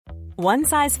One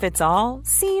size fits all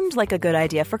seemed like a good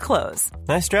idea for clothes.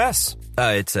 Nice dress.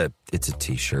 It's a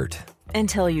t-shirt.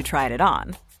 Until you tried it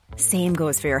on. Same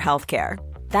goes for your healthcare.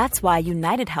 That's why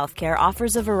United Healthcare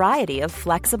offers a variety of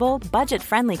flexible,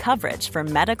 budget-friendly coverage for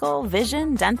medical,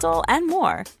 vision, dental, and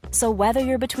more. So whether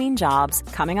you're between jobs,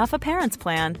 coming off a parent's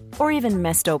plan, or even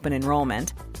missed open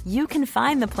enrollment, you can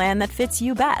find the plan that fits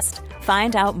you best.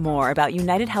 Find out more about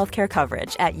United Healthcare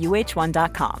coverage at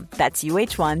uh1.com. That's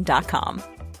uh1.com.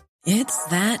 It's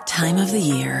that time of the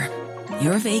year.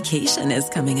 Your vacation is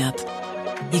coming up.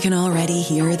 You can already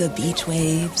hear the beach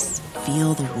waves,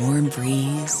 feel the warm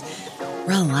breeze,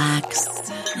 relax,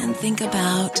 and think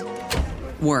about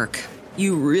work.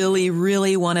 You really,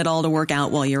 really want it all to work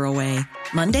out while you're away.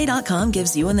 Monday.com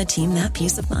gives you and the team that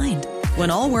peace of mind.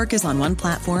 When all work is on one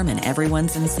platform and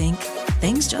everyone's in sync,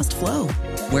 things just flow.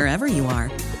 Wherever you are,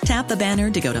 tap the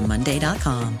banner to go to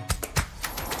Monday.com.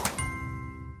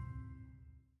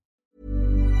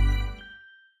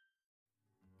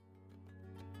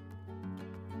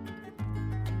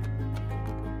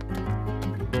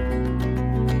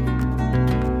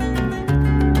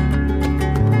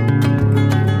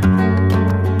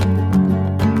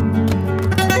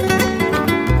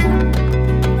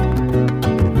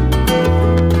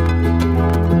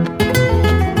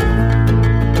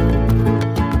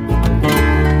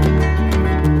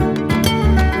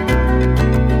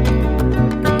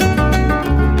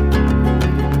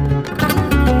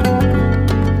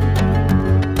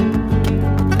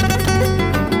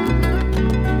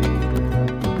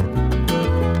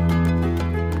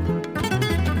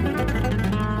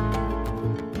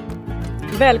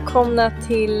 Välkomna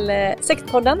till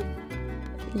Sektpodden.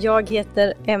 Jag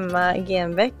heter Emma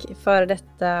Genbeck, före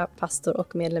detta pastor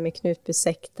och medlem i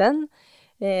Knutbysekten.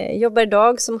 Jobbar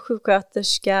idag som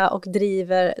sjuksköterska och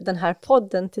driver den här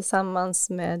podden tillsammans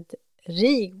med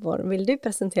Rigmor. Vill du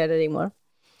presentera dig, Rigmor?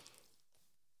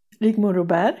 Rigmor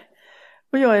Robert.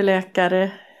 Och jag är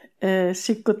läkare,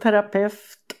 psykoterapeut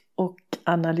och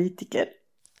analytiker.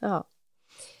 Ja.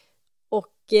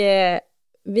 Och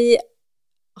vi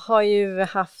har ju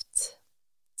haft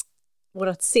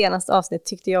vårt senaste avsnitt,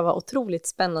 tyckte jag var otroligt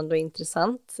spännande och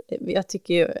intressant. Jag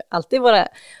tycker ju alltid våra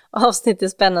avsnitt är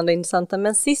spännande och intressanta,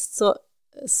 men sist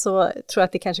så tror jag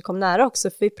att det kanske kom nära också,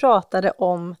 för vi pratade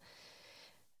om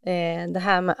det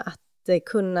här med att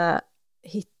kunna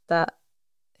hitta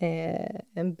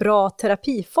en bra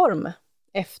terapiform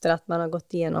efter att man har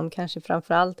gått igenom kanske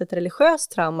framförallt ett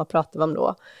religiöst trauma, pratar vi om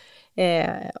då.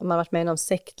 Om man har varit med i någon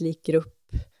sektlik grupp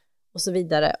och så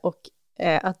vidare, och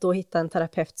att då hitta en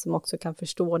terapeut som också kan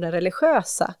förstå det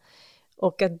religiösa,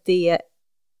 och att det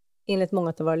enligt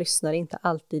många av våra lyssnare inte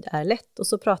alltid är lätt. Och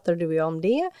så pratade du och jag om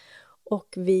det,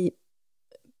 och vi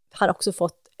har också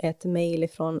fått ett mejl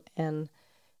från en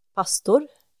pastor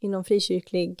inom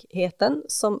frikyrkligheten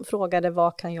som frågade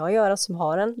vad kan jag göra som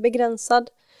har en begränsad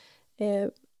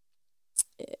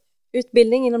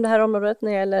utbildning inom det här området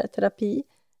när det gäller terapi,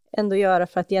 ändå göra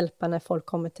för att hjälpa när folk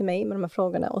kommer till mig med de här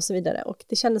frågorna och så vidare. Och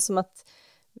det kändes som att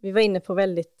vi var inne på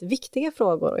väldigt viktiga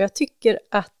frågor, och jag tycker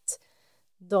att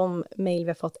de mejl vi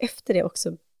har fått efter det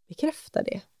också bekräftar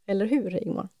det. Eller hur,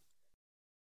 Rigmor?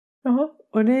 Ja,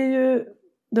 och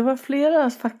det var flera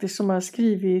faktiskt som har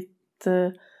skrivit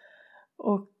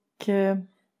och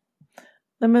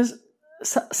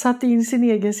satt in sin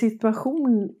egen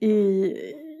situation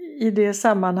i det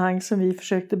sammanhang som vi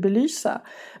försökte belysa.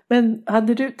 Men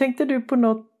tänkte du på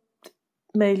något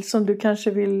mejl som du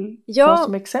kanske vill ta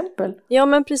som exempel? Ja,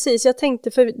 men precis. Jag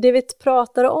tänkte, för det vi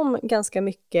pratade om ganska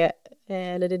mycket,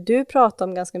 eller det du pratade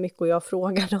om ganska mycket och jag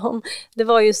frågade om, det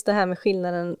var just det här med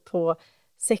skillnaden på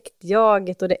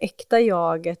sektjaget och det äkta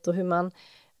jaget, och hur man,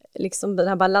 liksom den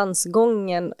här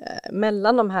balansgången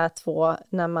mellan de här två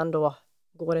när man då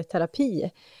går i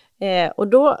terapi. Och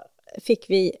då fick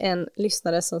vi en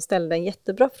lyssnare som ställde en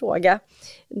jättebra fråga,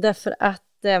 därför att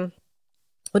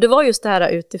och det var just det här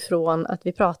utifrån att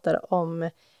vi pratar om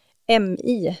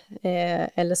MI,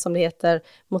 eller som det heter,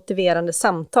 motiverande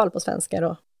samtal på svenska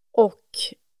då. Och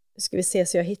ska vi se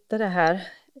så jag hittar det här.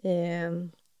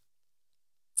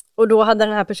 Och då hade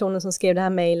den här personen som skrev det här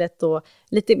mejlet då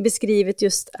lite beskrivit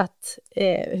just att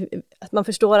man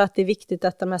förstår att det är viktigt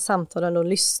att de här samtalen då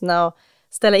lyssna och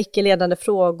ställa icke-ledande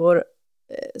frågor,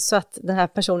 så att den här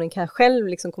personen kan själv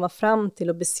liksom komma fram till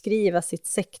och beskriva sitt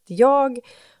sektjag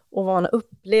och vad man har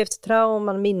upplevt,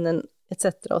 trauman, minnen etc.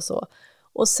 och så.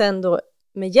 Och sen då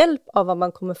med hjälp av vad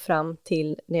man kommer fram till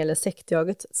när det gäller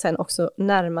sektjaget sen också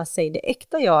närma sig det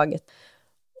äkta jaget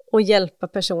och hjälpa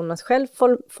personen att själv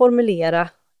formulera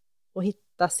och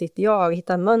hitta sitt jag,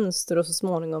 hitta mönster och så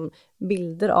småningom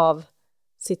bilder av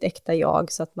sitt äkta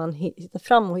jag, så att man hittar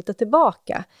fram och hittar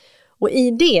tillbaka. Och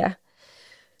i det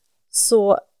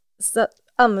så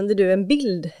använder du en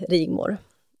bild, Rigmor,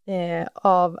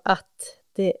 av att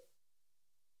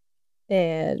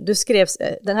du skrev,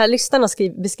 den här lyssnaren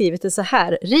har beskrivit det så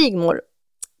här: Rigmor,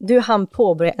 du hann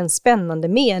påbörja en spännande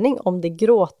mening om det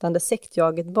gråtande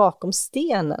sektjaget bakom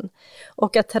stenen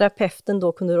och att terapeuten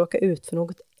då kunde råka ut för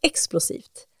något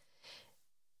explosivt.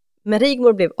 Men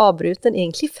Rigmor blev avbruten i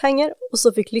en cliffhanger och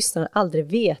så fick lyssnaren aldrig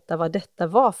veta vad detta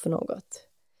var för något.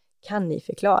 Kan ni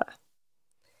förklara?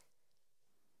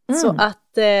 Så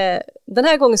att den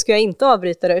här gången ska jag inte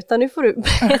avbryta det, utan nu får du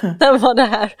berätta vad det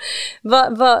här,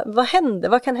 vad händer?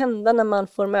 Vad kan hända när man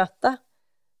får möta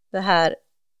det här?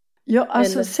 Ja,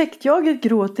 alltså sektjaget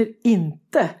gråter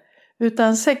inte,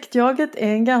 utan sektjaget är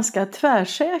en ganska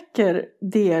tvärsäker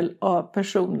del av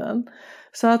personen.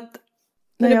 Så att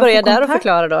när du börjar där och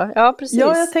förklara då? Ja, precis.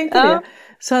 Ja, jag tänkte det.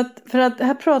 Så att, för att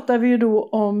här pratar vi ju då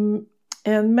om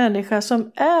en människa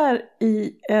som är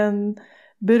i en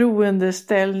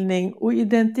beroendeställning och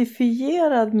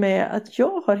identifierad med att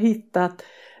jag har hittat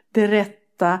det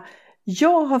rätta.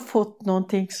 Jag har fått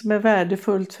någonting som är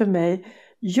värdefullt för mig.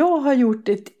 Jag har gjort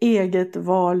ett eget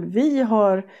val. Vi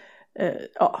har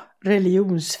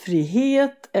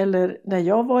religionsfrihet, eller när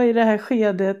jag var i det här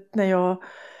skedet, när jag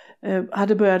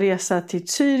hade börjat resa till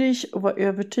Zürich och var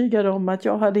övertygad om att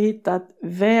jag hade hittat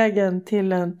vägen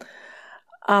till en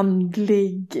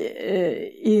andlig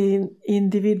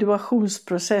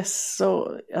individuationsprocess,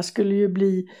 och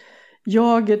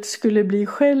jaget skulle bli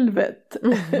självet,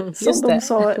 som de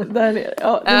sa där nere.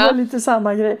 Ja, det var lite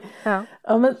samma grej.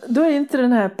 Ja, men då är inte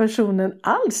den här personen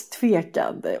alls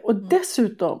tvekande, och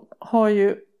dessutom har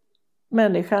ju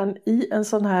människan i en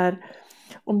sån här,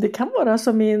 om det kan vara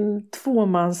som i en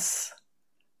tvåmanssekt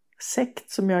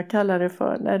som jag kallar det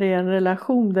för, när det är en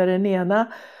relation där den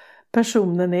ena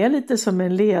personen är lite som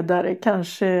en ledare,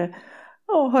 kanske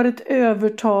har ett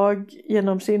övertag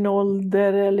genom sin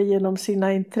ålder eller genom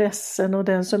sina intressen, och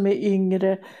den som är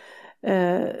yngre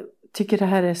tycker det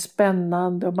här är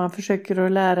spännande och man försöker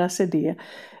att lära sig det.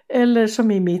 Eller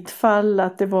som i mitt fall,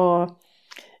 att det var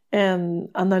en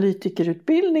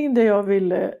analytikerutbildning där jag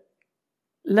ville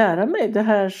lära mig det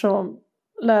här som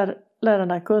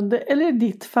lärarna kunde. Eller i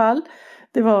ditt fall,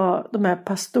 det var de här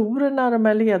pastorerna, de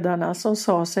här ledarna som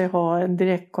sa sig ha en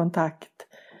direktkontakt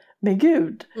med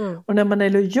Gud. Och när man är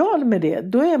lojal med det,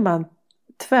 då är man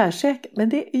tvärsäker. Men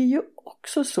det är ju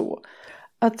också så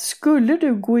att skulle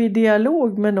du gå i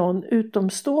dialog med någon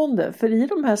utomstående, för i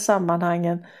de här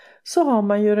sammanhangen så har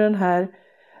man ju det här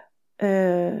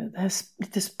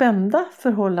lite spända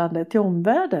förhållandet till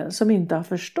omvärlden som inte har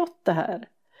förstått det här.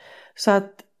 Så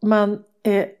att man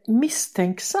är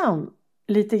misstänksam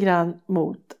lite grann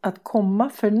mot att komma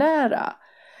för nära.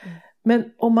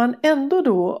 Men om man ändå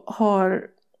då har,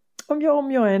 om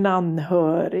jag är en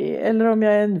anhörig, eller om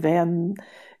jag är en vän,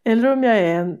 eller om jag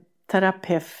är en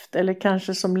terapeut, eller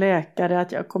kanske som läkare,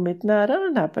 att jag har kommit nära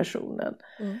den här personen.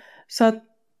 Så att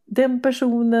den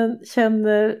personen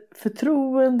känner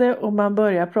förtroende och man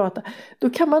börjar prata. Då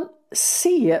kan man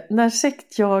se när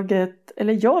sektjaget,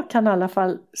 eller jag kan i alla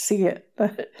fall se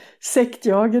när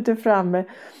sektjaget är framme.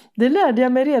 Det lärde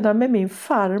jag mig redan med min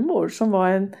farmor, som var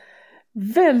en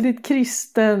väldigt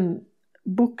kristen,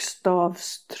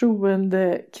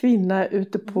 bokstavstroende kvinna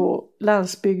ute på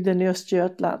landsbygden i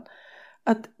Östergötland.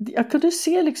 Att jag kunde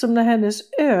se liksom när hennes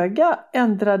öga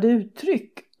ändrade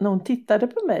uttryck när hon tittade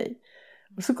på mig.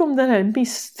 Och så kom den här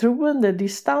misstroende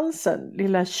distansen,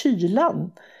 lilla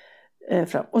kylan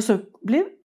fram. Och så blev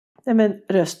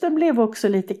rösten blev också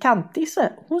lite kantig.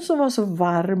 Hon som var så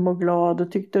varm och glad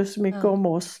och tyckte så mycket om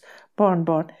oss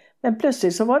barnbarn. Men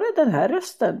plötsligt så var det den här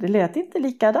rösten. Det lät inte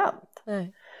likadant.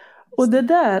 Och det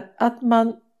där att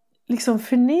man liksom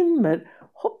förnimmer,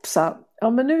 hoppsan, ja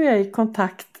men nu är jag i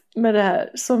kontakt med det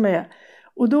här som är.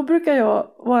 Och då brukar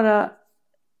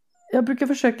jag brukar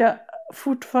försöka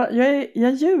fortfarande,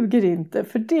 jag ljuger inte,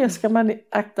 för det ska man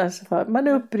akta sig för. Man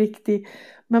är uppriktig,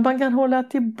 men man kan hålla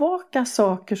tillbaka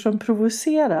saker som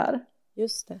provocerar.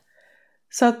 Just det.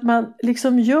 Så att man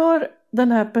liksom gör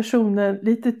den här personen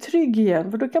lite trygg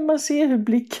igen, för då kan man se hur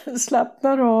blicken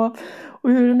slappnar av och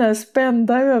hur den här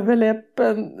spända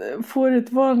överläppen får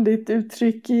ett vanligt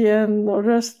uttryck igen och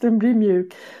rösten blir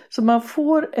mjuk. Så man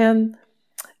får en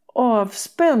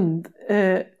avspänd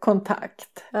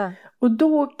kontakt. Och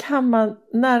då kan man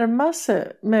närma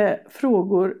sig med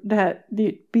frågor, det är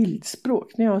ett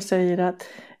bildspråk, när jag säger att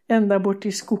ända bort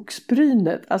i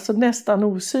skogsbrynet, alltså nästan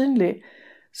osynlig,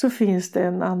 så finns det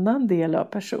en annan del av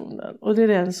personen. Och det är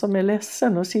den som är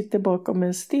ledsen och sitter bakom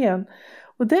en sten.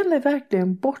 Och den är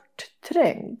verkligen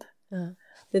bortträngd.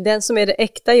 Det är den som är det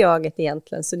äkta jaget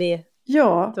egentligen. Så det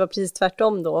var precis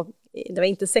tvärtom då. det var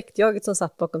inte sektjaget som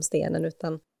satt bakom stenen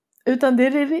utan det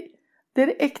är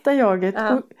det äkta jaget.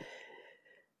 Och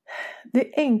det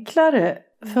är enklare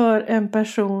för en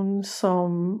person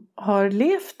som har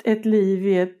levt ett liv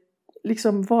i ett,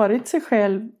 liksom varit sig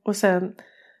själv och sen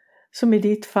som i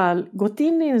ditt fall gått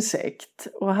in i en sekt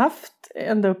och haft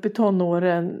ända upp i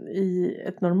tonåren i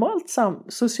ett normalt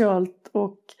socialt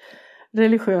och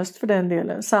religiöst för den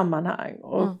delen sammanhang.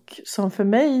 Och som för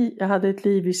mig, jag hade ett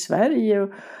liv i Sverige och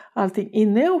allting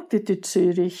innan jag åkte till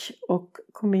Zürich och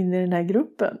kom in i den här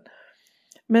gruppen.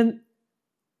 Men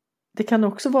det kan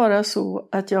också vara så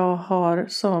att jag har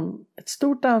som ett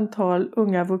stort antal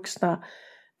unga vuxna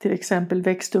till exempel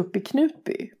växt upp i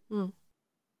Knutby.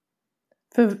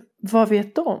 För vad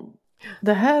vet de?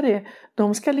 Det här är,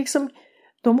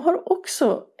 de har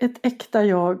också ett äkta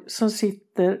jag som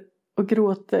sitter och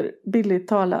gråter billigt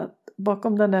talat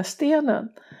bakom den där stenen.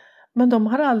 Men de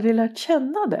har aldrig lärt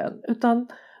känna den, utan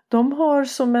de har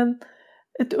som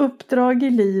ett uppdrag i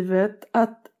livet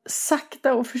att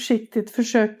sakta och försiktigt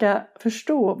försöka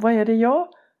förstå vad är det jag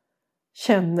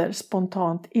känner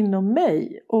spontant inom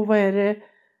mig och vad är det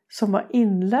som var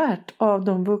inlärt av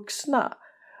de vuxna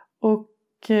och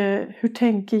hur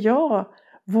tänker jag?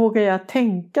 Vågar jag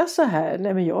tänka så här?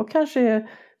 Nej, men jag kanske är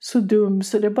så dum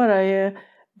så det bara är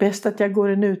bäst att jag går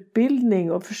en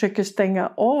utbildning och försöker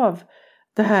stänga av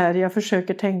det här jag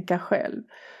försöker tänka själv.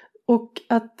 Och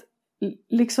att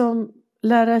liksom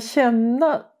lära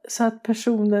känna så att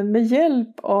personen med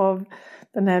hjälp av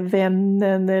den här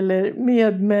vännen eller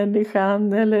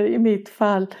medmänniskan eller i mitt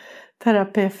fall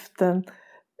terapeuten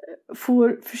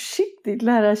får försiktigt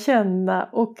lära känna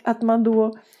och att man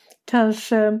då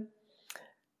kanske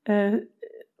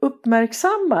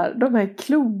uppmärksammar de här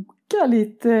kloka,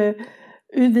 lite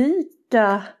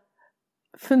unika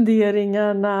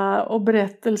funderingarna och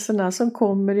berättelserna som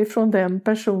kommer ifrån den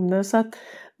personen så att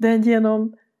den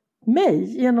genom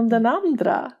mig, genom den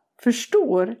andra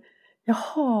förstår,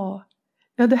 jaha,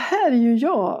 ja det här är ju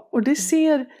jag och det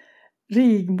ser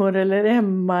Rigmor eller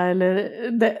Emma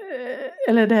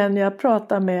eller den jag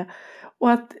pratar med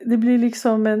och att det blir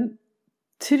liksom en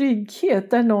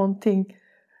trygghet där någonting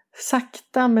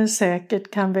sakta men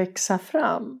säkert kan växa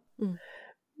fram.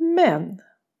 Men,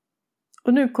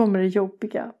 och nu kommer det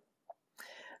jobbiga,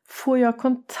 får jag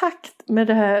kontakt med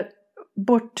det här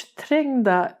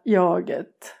bortträngda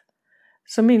jaget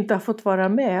som inte har fått vara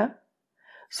med,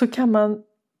 så kan man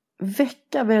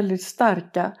väcka väldigt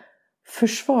starka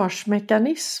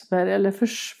försvarsmekanismer eller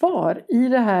försvar i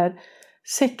det här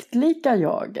sektlika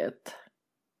jaget.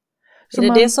 Är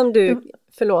det det som du,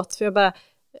 förlåt för jag bara,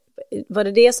 var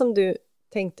det som du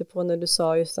tänkte på när du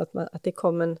sa just att det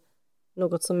kommer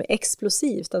något som är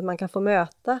explosivt, att man kan få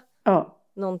möta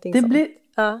någonting det som... blir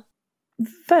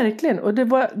verkligen, och det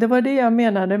var det jag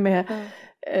menade med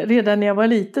redan när jag var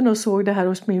liten och såg det här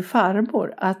hos min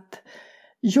farmor, att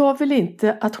jag vill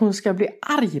inte att hon ska bli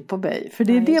arg på mig, för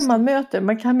det är det man möter.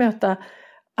 Man kan möta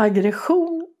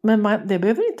aggression, men det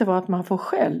behöver inte vara att man får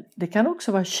skäll. Det kan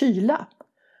också vara kyla.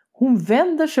 Hon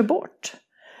vänder sig bort.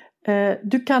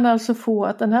 Du kan alltså få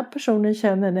att den här personen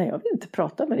känner, nej jag vill inte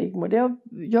prata med Rigmor.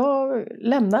 Jag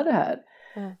lämnar det här.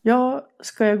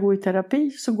 Ska jag gå i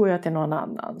terapi så går jag till någon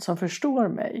annan som förstår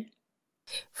mig.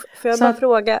 Får jag bara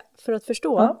fråga för att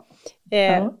förstå?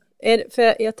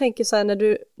 För jag tänker så här,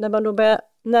 när man då börjar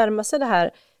närma sig det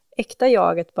här äkta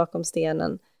jaget bakom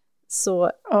stenen,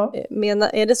 så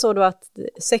är det så då att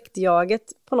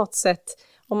sektjaget på något sätt,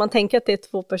 om man tänker att det är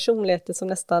två personligheter som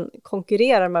nästan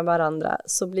konkurrerar med varandra,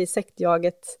 så blir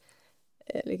sektjaget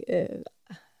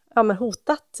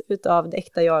hotat utav det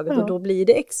äkta jaget och då blir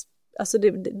det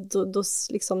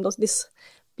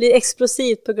blir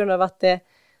explosivt på grund av att det,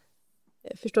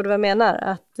 förstår du vad jag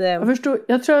menar? Jag förstår.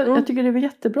 Jag tycker det är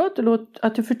jättebra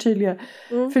att du förtydligar.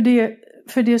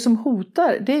 För det som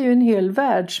hotar, det är ju en hel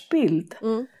världsbild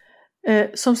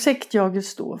som sektjaget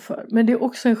står för. Men det är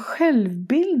också en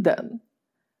självbilden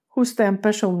hos den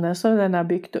personen som den har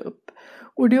byggt upp.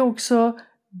 Och det är också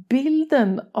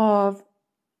bilden av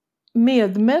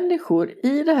medmänniskor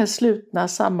i det här slutna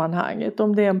sammanhanget.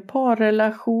 Om det är en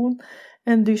parrelation,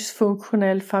 en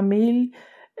dysfunktionell familj,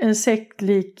 en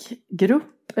sektlik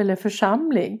grupp eller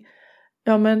församling.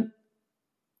 Ja, men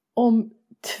om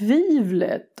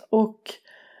tvivlet och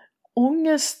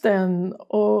ångesten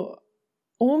och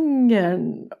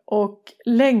ångern och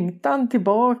längtan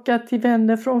tillbaka till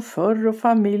vänner från förr och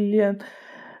familjen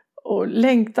och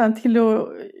längtan till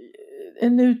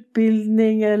en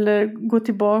utbildning eller gå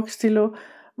tillbaks till att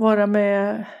vara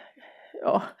med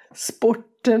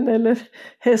sporten eller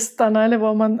hästarna eller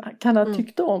vad man kan ha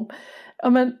tyckt om. Ja,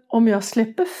 men om jag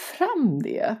släpper fram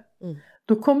det,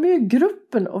 då kommer ju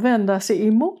gruppen att vända sig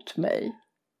emot mig.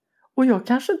 Och jag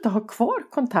kanske inte har kvar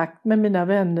kontakt med mina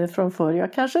vänner från förr.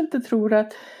 Jag kanske inte tror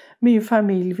att min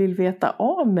familj vill veta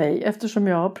av mig, eftersom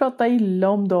jag har pratat illa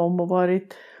om dem och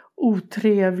varit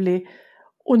otrevlig.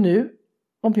 Och nu,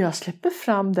 om jag släpper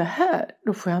fram det här,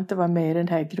 då får jag inte vara med i den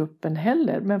här gruppen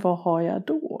heller. Men vad har jag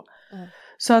då?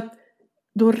 Så att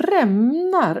då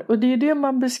rämnar, och det är det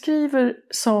man beskriver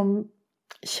som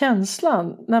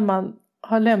känslan när man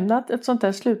har lämnat ett sånt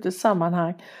här slutet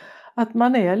sammanhang, att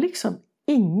man är liksom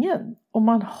ingen och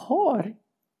man har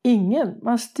ingen.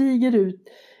 Man stiger ut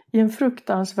i en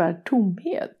fruktansvärd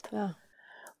tomhet. Ja.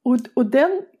 Och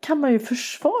den kan man ju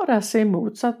försvara sig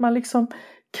emot, så att man liksom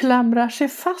klamrar sig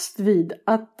fast vid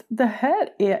att det här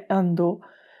är ändå,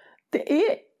 det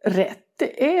är rätt.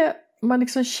 Det är, man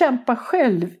liksom kämpar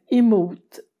själv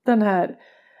emot den här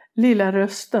lilla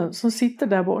rösten som sitter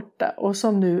där borta och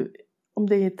som nu, om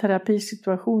det är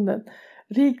terapisituationen,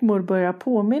 Rigmor börjar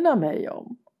påminna mig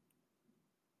om.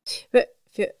 För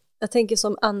jag tänker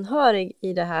som anhörig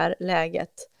i det här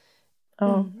läget,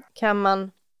 kan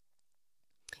man,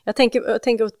 jag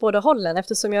tänker åt båda hållen,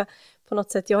 eftersom jag på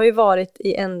något sätt, jag har ju varit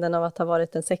i änden av att ha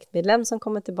varit en sektmedlem som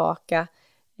kommer tillbaka,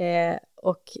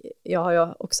 och jag har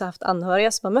ju också haft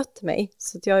anhöriga som har mött mig,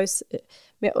 så att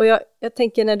jag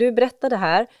tänker, när du berättar det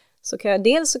här, så kan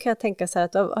jag tänka så här,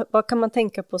 att vad kan man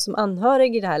tänka på som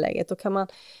anhörig i det här läget?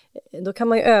 Då kan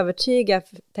man ju övertyga,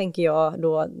 tänker jag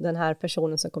då, den här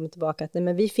personen som kommer tillbaka, att nej,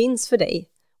 men vi finns för dig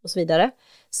och så vidare.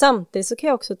 Samtidigt så kan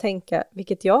jag också tänka,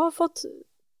 vilket jag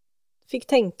fick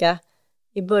tänka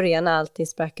i början när allting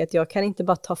sprack, att jag kan inte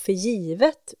bara ta för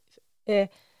givet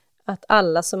att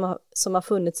alla som har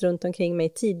funnits runt omkring mig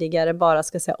tidigare bara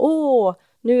ska säga,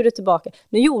 nu är du tillbaka.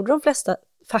 Nu gjorde de flesta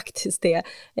faktiskt det,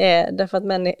 därför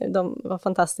att de var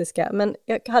fantastiska. Men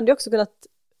jag hade också kunnat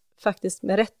faktiskt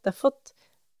med rätta fått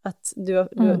att du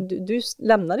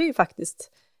lämnade ju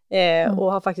faktiskt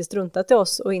och har faktiskt runtat till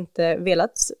oss och inte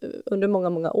velat under många,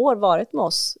 många år varit med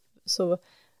oss.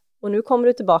 Och nu kommer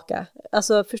du tillbaka.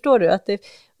 Alltså, förstår du att det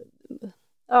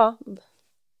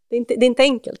är inte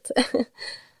enkelt.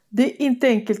 Det är inte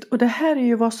enkelt, och det här är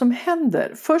ju vad som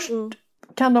händer. Först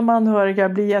kan de anhöriga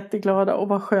bli jätteglada och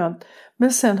vad skönt.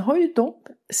 Men sen har ju de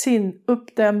sin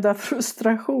uppdämda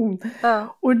frustration.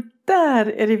 Ja. Och där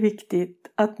är det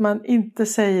viktigt att man inte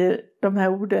säger de här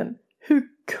orden. Hur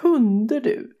kunde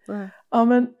du? Ja,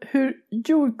 men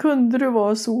hur kunde du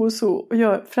vara så och så?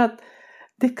 För att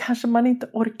det kanske man inte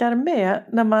orkar med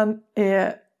när man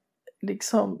är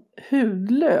liksom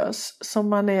hudlös som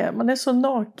man är. Man är så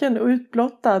naken och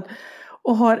utblottad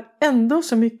och har ändå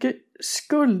så mycket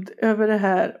skuld över det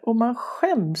här, och man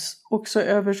skäms också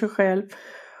över sig själv,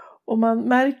 och man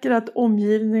märker att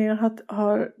omgivningen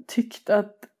har tyckt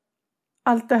att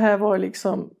allt det här var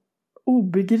liksom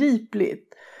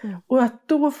obegripligt. Och att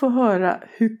då få höra,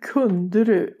 hur kunde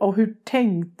du och hur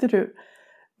tänkte du,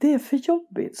 det är för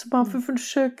jobbigt. Så man får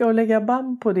försöka att lägga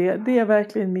band på det. Det är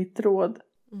verkligen mitt råd.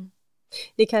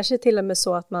 Det kanske är till och med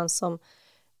så att man som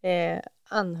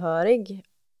anhörig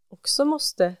också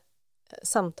måste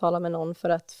samtala med någon för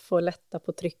att få lätta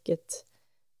på trycket,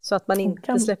 så att man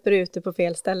inte släpper ut det på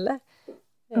fel ställe.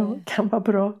 Ja, kan vara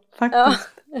bra faktiskt.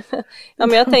 Ja,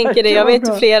 men jag tänker det. Jag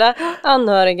vet flera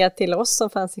anhöriga till oss som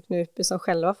fanns i Knutby som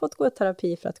själva fått gå i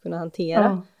terapi för att kunna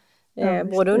hantera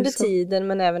både under tiden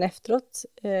men även efteråt.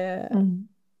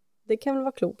 Det kan väl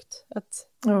vara klokt att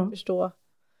förstå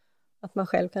att man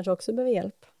själv kanske också behöver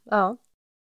hjälp. Ja.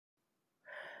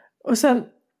 Och sen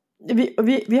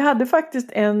vi hade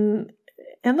faktiskt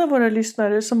en av våra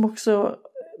lyssnare som också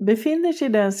befinner sig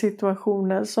i den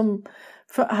situationen, som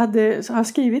har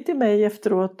skrivit till mig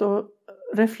efteråt och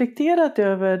reflekterat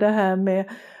över det här med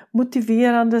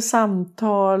motiverande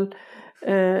samtal,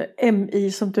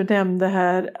 MI som du nämnde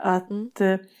här,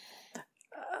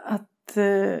 att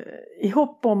i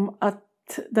hopp om att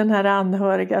den här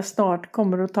anhöriga snart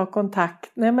kommer att ta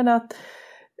kontakt. Nej, men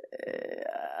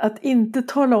att inte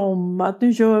tala om att nu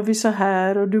gör vi så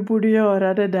här och du borde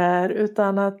göra det där,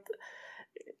 utan att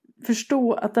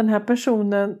förstå att den här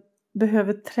personen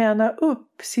behöver träna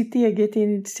upp sitt eget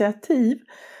initiativ.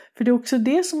 För det är också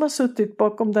det som har suttit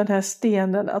bakom den här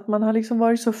stenen, att man har liksom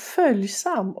varit så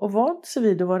följsam och vant sig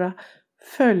vid att vara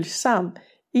följsam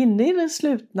inne i den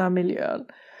slutna miljön.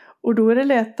 Och då är det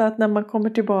lätt att när man kommer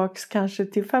tillbaks kanske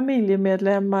till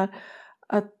familjemedlemmar,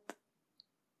 att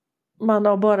man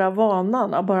har bara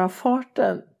vanan, har bara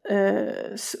farten,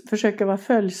 försöker vara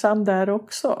följsam där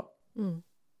också.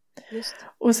 Just.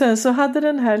 Och sen så hade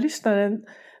den här lyssnaren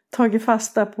tagit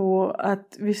fasta på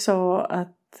att vi sa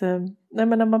att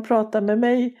när man pratar med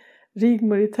mig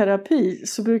Rigmor i terapi,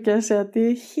 så brukar jag säga att det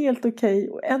är helt okej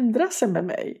att ändra sig med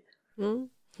mig.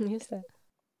 Just det.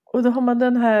 Och då har man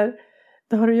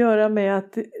det har att göra med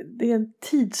att det är en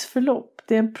tidsförlopp,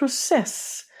 det är en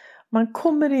process. Man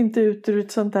kommer inte ut ur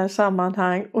ett sånt här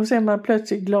sammanhang och så är man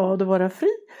plötsligt glad att vara fri.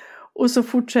 Och så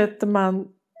fortsätter man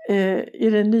i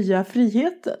den nya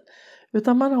friheten.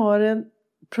 Utan man har en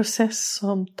process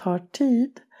som tar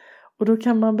tid. Och då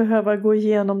kan man behöva gå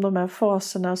igenom de här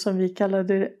faserna som vi kallar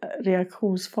det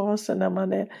reaktionsfasen. När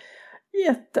man är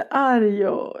jättearg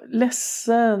och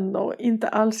ledsen och inte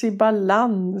alls i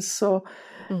balans. Och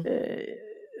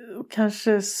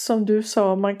kanske som du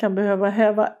sa, man kan behöva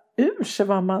häva ur sig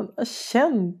vad man har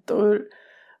känt och hur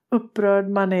upprörd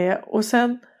man är. Och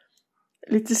sen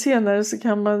lite senare så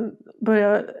kan man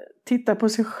börja titta på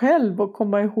sig själv och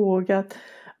komma ihåg att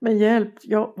men hjälp,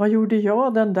 vad gjorde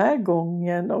jag den där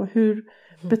gången och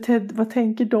vad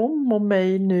tänker de om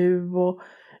mig nu? Och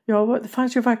det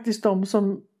fanns ju faktiskt de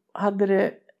som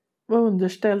var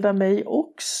underställda mig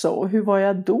också, och hur var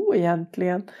jag då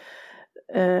egentligen?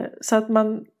 Så att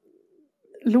man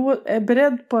är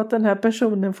beredd på att den här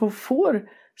personen får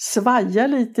svaja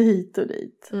lite hit och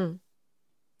dit.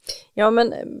 Ja,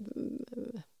 men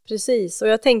precis. Och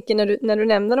jag tänker när du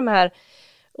nämner de här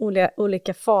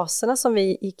olika faserna som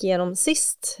vi gick igenom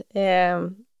sist.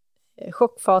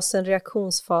 Chockfasen,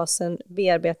 reaktionsfasen,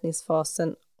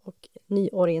 bearbetningsfasen och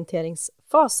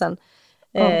nyorienteringsfasen.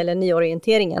 Eller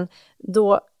nyorienteringen.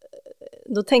 Då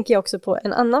tänker jag också på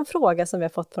en annan fråga som vi har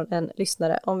fått från en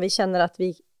lyssnare. Om vi känner att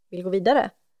vi vill gå vidare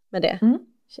med det.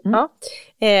 Ja.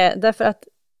 Därför att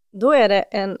då är det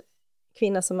en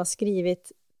kvinna som har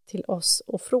skrivit till oss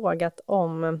och frågat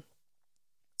om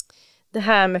det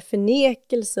här med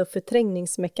förnekelse och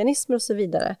förträngningsmekanismer och så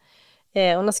vidare.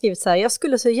 Hon har skrivit så här: jag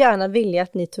skulle så gärna vilja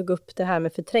att ni tog upp det här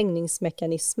med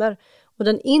förträngningsmekanismer och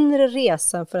den inre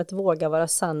resan för att våga vara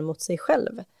sann mot sig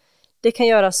själv. Det kan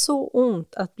göra så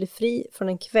ont att bli fri från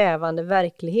en kvävande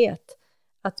verklighet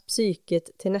att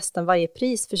psyket till nästan varje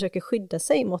pris försöker skydda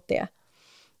sig mot det.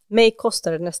 Mig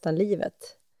kostar det nästan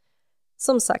livet.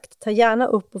 Som sagt, ta gärna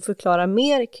upp och förklara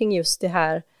mer kring just det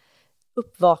här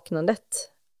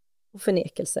uppvaknandet och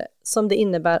förnekelse som det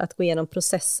innebär att gå igenom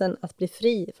processen att bli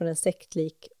fri från en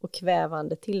sektlik och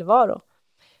kvävande tillvaro.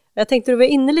 Jag tänkte du var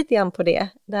inne lite grann på det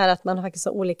här att man faktiskt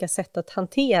har olika sätt att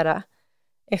hantera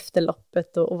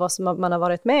efterloppet och vad som man har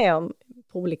varit med om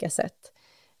på olika sätt.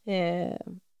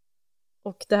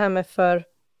 Och det här med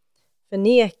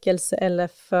förnekelse eller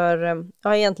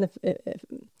egentligen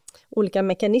olika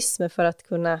mekanismer för att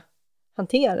kunna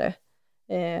hantera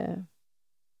det.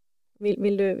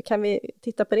 Kan vi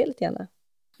titta på det lite grann?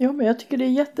 Ja, men jag tycker det är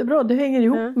jättebra. Det hänger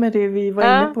ihop med det vi var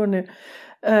inne på nu.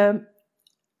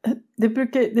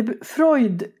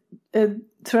 Freud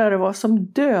tror jag det var som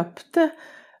döpte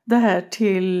det här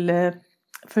till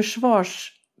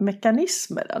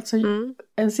försvarsmekanismer. Alltså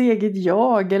ens eget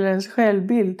jag eller ens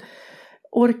självbild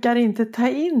orkar inte ta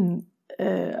in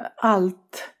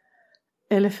allt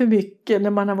eller för mycket när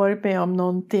man har varit med om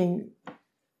någonting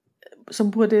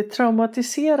som både är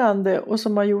traumatiserande och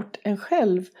som har gjort en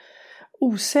själv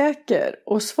osäker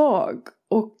och svag,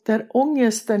 och där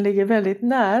ångesten ligger väldigt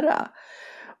nära.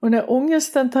 Och när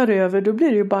ångesten tar över, då blir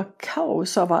det ju bara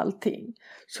kaos av allting.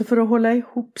 Så för att hålla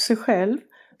ihop sig själv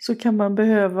så kan man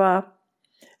behöva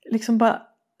liksom bara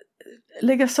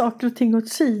lägga saker och ting åt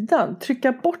sidan,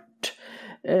 trycka bort,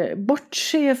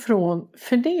 bortse från,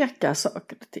 förneka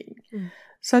saker och ting.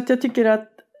 Så att jag tycker att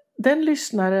den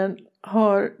lyssnaren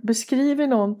har beskrivit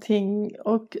någonting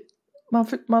och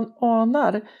man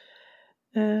anar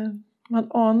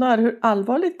hur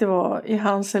allvarligt det var i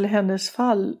hans eller hennes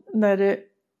fall när det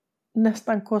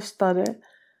nästan kostade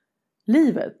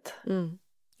livet.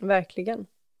 Verkligen.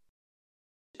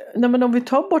 Nej, men om vi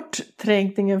tar bort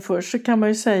trängningen först så kan man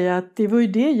ju säga att det var ju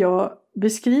det jag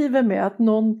beskriver med att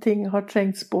någonting har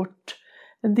trängts bort.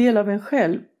 En del av en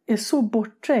själv är så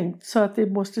bortträngt så att det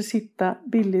måste sitta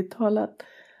billigt talat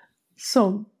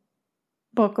som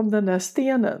bakom den där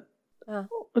stenen.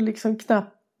 Och liksom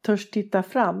knappt törs titta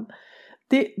fram.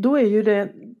 Då är ju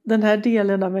den här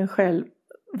delen av en själv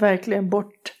verkligen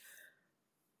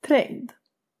bortträngd.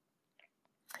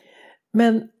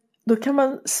 Men då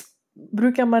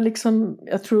brukar man liksom,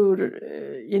 jag tror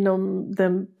inom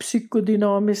den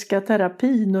psykodynamiska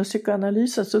terapin och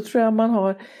psykoanalysen, så tror jag man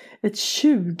har ett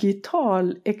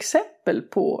 20-tal exempel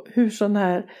på hur sån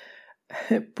här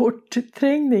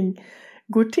bortträngning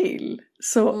går till.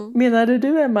 Så menade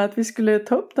du, Emma, att vi skulle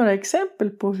ta upp några exempel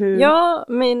på hur... Ja,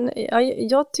 men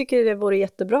jag tycker det vore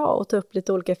jättebra att ta upp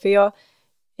lite olika, för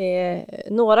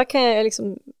några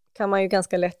kan man ju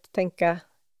ganska lätt tänka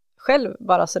själv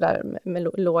bara sådär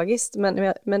logiskt.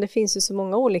 Men det finns ju så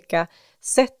många olika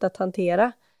sätt att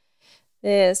hantera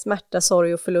smärta,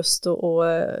 sorg och förlust och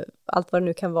allt vad det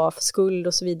nu kan vara för skuld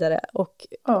och så vidare. Och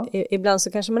ibland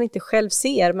så kanske man inte själv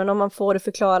ser, men om man får det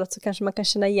förklarat så kanske man kan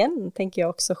känna igen, tänker jag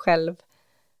också själv,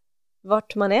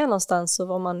 vart man är någonstans och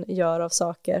vad man gör av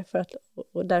saker för att,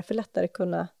 och därför lättare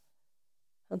kunna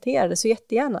hantera det. Så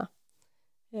jättegärna,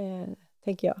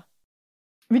 tänker jag.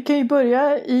 Vi kan ju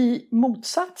börja i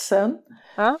motsatsen.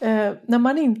 Ja. När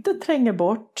man inte tränger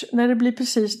bort, när det blir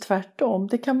precis tvärtom.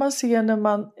 Det kan man se när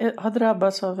man har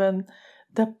drabbats av en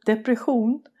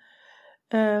depression.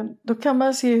 Då kan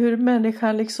man se hur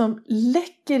människan liksom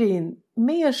läcker in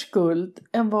mer skuld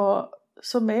än vad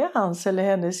som är hans eller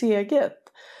hennes eget.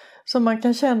 Så man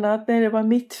kan känna att nej, det var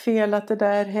mitt fel att det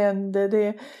där hände. Det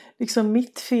är liksom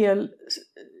mitt fel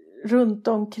runt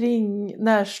omkring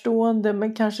närstående,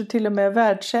 men kanske till och med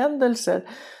världshändelser.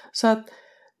 Så att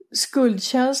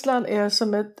skuldkänslan är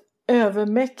som ett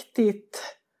övermäktigt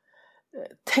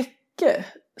täcke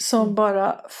som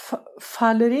bara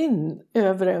faller in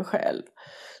över en själv.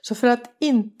 Så för att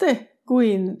inte gå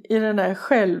in i den här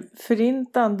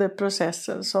självförintande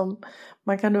processen som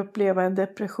man kan uppleva en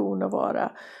depression att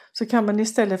vara, så kan man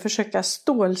istället försöka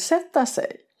stålsätta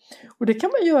sig. Och det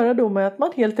kan man göra då med att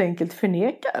man helt enkelt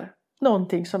förnekar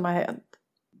någonting som har hänt.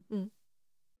 Mm.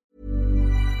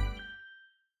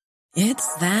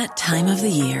 It's that time of the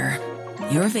year.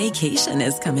 Your vacation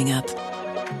is coming up.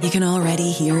 You can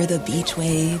already hear the beach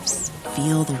waves,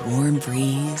 feel the warm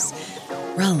breeze,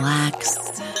 relax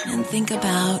and think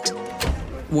about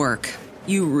work.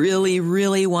 You really,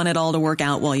 really want it all to work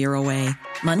out while you're away.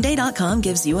 Monday.com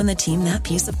gives you and the team that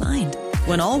peace of mind.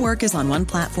 When all work is on one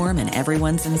platform and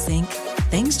everyone's in sync,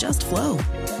 things just flow.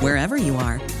 Wherever you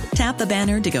are, tap the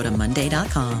banner to go to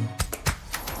Monday.com.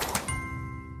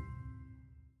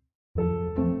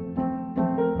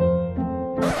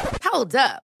 Hold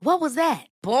up. What was that?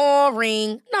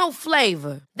 Boring. No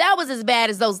flavor. That was as bad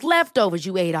as those leftovers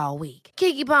you ate all week.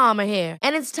 Keke Palmer here,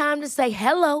 and it's time to say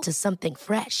hello to something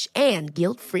fresh and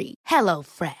guilt-free. Hello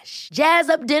Fresh. Jazz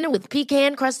up dinner with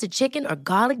pecan-crusted chicken or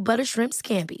garlic butter shrimp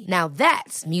scampi. Now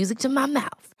that's music to my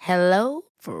mouth. Hello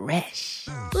Fresh.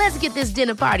 Let's get this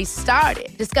dinner party started.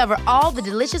 Discover all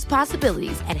the delicious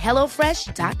possibilities at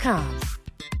hellofresh.com.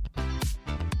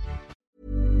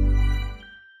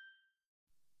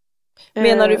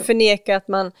 Menar du förneka att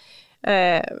man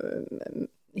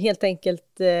helt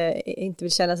enkelt inte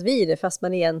vill kännas vid det fast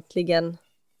man egentligen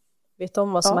vet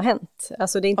om vad som har hänt?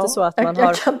 Alltså det är inte så att man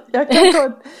har...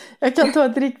 Jag kan ta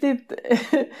ett riktigt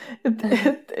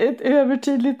ett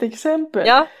övertydligt exempel.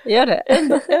 Ja, gör det.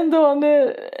 En dag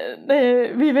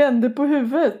när vi vände på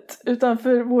huvudet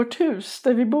utanför vårt hus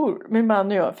där vi bor, min man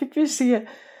och jag, fick vi se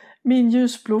min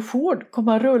ljusblå Ford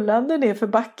komma rullande ner för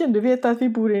backen. Du vet att vi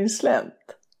bor i en slänt.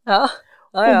 Ja.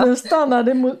 Och den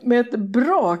stannade med ett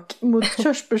brak mot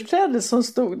körsbärsträdet som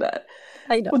stod där.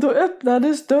 Och då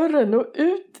öppnades dörren och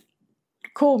ut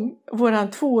kom våran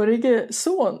 2-årige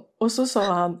son. Och så sa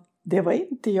han, det var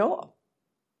inte jag.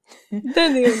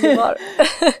 Den är underbar.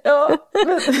 Ja,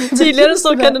 tydligare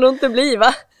så kan det nog inte bli,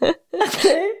 va?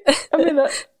 Nej, jag menar,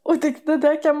 och det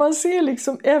där kan man se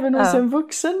liksom även hos en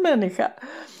vuxen människa.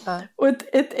 Ja. Och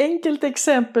ett enkelt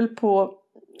exempel på,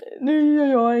 nu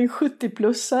är jag en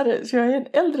 70-plussare, så jag är en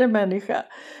äldre människa.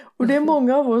 Och det är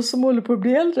många av oss som håller på att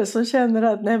bli äldre som känner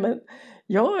att nej men,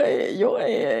 jag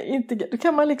är inte... Då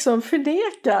kan man liksom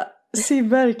förneka sin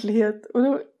verklighet. Och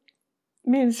då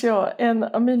minns jag en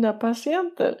av mina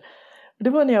patienter. Det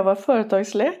var när jag var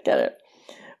företagsläkare.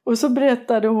 Och så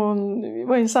berättade hon, vi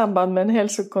var i samband med en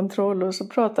hälsokontroll och så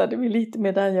pratade vi lite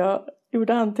medan jag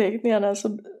gjorde anteckningarna.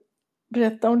 Så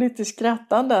berättade hon lite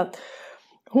skrattande att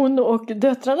hon och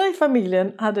döttrarna i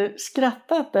familjen hade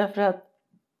skrattat därför att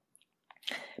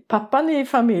pappan i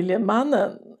familjen,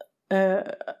 mannen,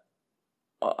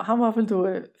 han var väl då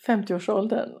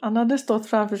 50-årsåldern. Han hade stått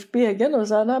framför spegeln och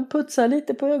så hade han putsat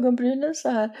lite på ögonbrynen så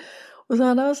här. Och så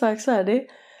hade han sagt så här,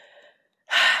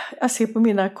 jag ser på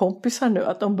mina kompisar nu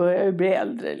att de börjar ju bli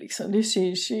äldre liksom. Det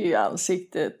syns ju i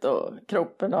ansiktet och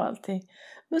kroppen och allting.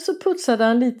 Men så putsade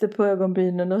han lite på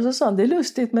ögonbrynen och så sa han, det är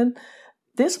lustigt men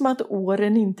det är som att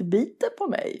åren inte biter på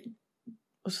mig.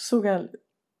 Och så såg han,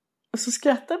 och så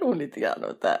skrattade hon lite grann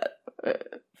åt det här.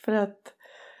 För att,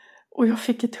 och jag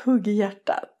fick ett hugg i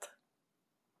hjärtat.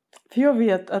 För jag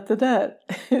vet att det där,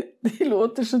 det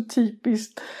låter så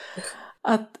typiskt.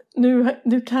 Att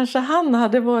nu kanske han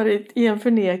hade varit i en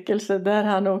förnekelse där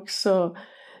han också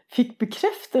fick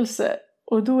bekräftelse.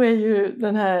 Och då är ju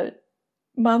den här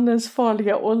mannens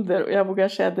farliga ålder, och jag vågar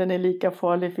säga att den är lika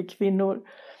farlig för kvinnor.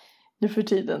 nu för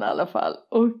tiden i alla fall.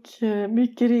 Och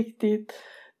mycket riktigt,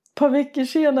 ett par veckor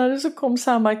senare så kom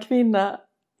samma kvinna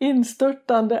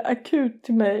instörtande akut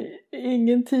till mig,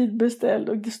 ingen tid beställd,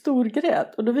 och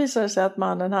storgrät. Och då visade det sig att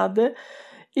mannen hade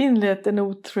inlett en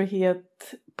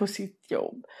otrohet på sitt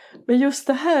jobb. Men just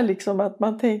det här liksom, att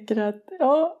man tänker att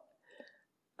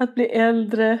att bli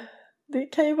äldre, det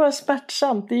kan ju vara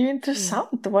smärtsamt. Det är ju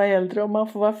intressant att vara äldre, om man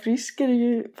får vara frisk är det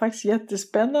ju faktiskt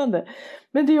jättespännande.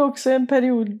 Men det är också en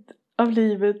period av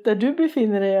livet där du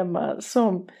befinner dig, Emma,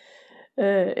 som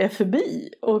är förbi,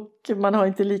 och man har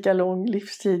inte lika lång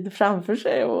livstid framför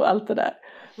sig och allt det där.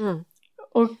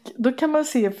 Och då kan man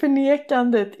se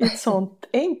förnekandet i ett sånt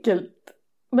enkelt,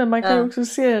 men man kan ju också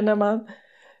se det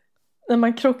när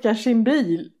man krockar sin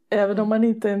bil, även om man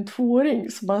inte är en 2-åring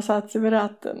som har satt sig vid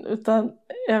ratten, utan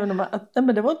även om nej,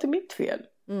 men det var inte mitt fel.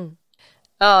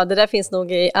 Ja, det där finns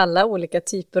nog i alla olika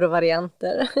typer och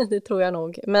varianter, det tror jag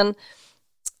nog. Men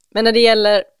när det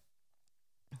gäller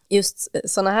just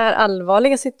sådana här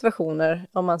allvarliga situationer,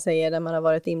 om man säger där man har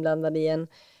varit inblandad i en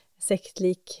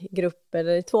sektlik grupp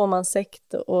eller i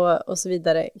tvåmanssekt och så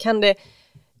vidare,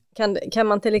 kan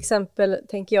man till exempel,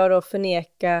 tänker jag då,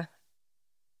 förneka,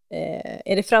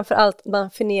 är det framför allt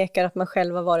man förnekar att man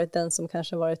själv har varit den som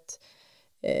kanske varit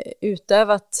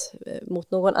utövat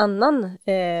mot någon annan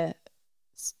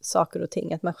saker och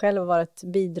ting, att man själv har varit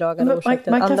bidragande orsak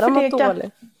till att andra har mått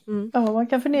dåligt. Ja, man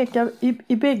kan förneka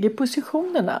i bägge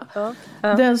positionerna. Ja.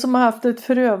 Den som har haft ett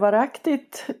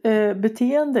förövaraktigt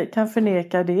beteende kan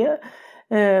förneka det.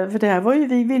 För det här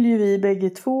vill ju vi bägge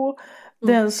två.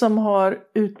 Den som har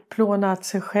utplånat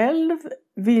sig själv,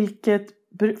 vilket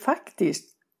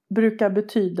faktiskt brukar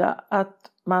betyda att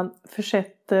man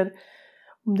försätter,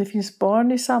 om det finns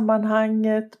barn i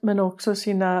sammanhanget, men också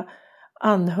sina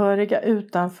anhöriga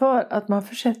utanför, att man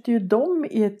försätter ju dem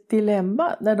i ett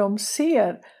dilemma när de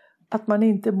ser att man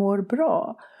inte mår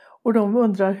bra. Och de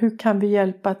undrar, hur kan vi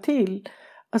hjälpa till?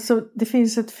 Alltså det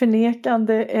finns ett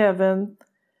förnekande även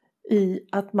i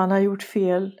att man har gjort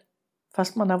fel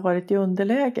fast man har varit i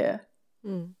underläge.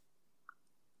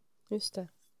 Just det.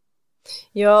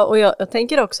 Ja, och jag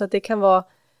tänker också att det kan vara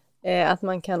att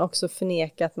man kan också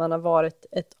förneka att man har varit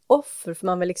ett offer, för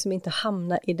man vill liksom inte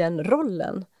hamna i den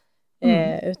rollen.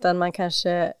 Utan man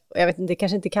kanske, jag vet inte, det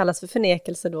kanske inte kallas för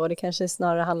förnekelse då, det kanske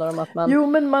snarare handlar om att man... Jo,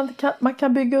 men man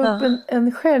kan bygga upp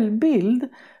en självbild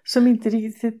som inte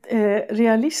riktigt är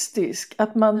realistisk.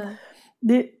 Att man,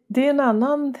 det är en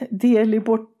annan del i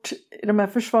de här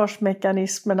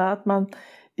försvarsmekanismerna, att man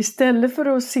istället för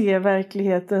att se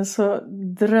verkligheten så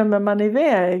drömmer man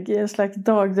iväg i en slags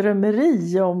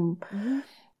dagdrömmeri om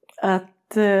att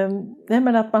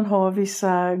man har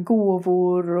vissa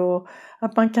gåvor, och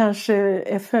att man kanske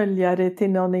är följare till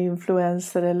någon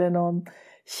influencer eller någon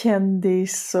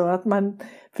kändis, och att man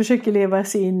försöker leva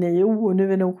sig in i,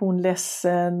 nu är nog hon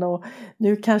ledsen, och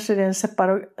nu kanske det är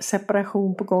en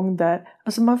separation på gång där.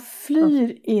 Alltså man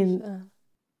flyr in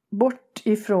bort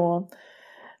ifrån,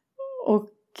 och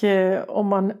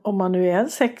om man nu är en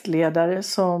sektledare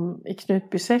som i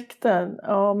Knutbysekten,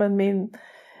 men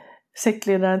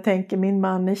sektledaren tänker, min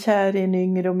man är kär i en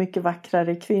yngre och mycket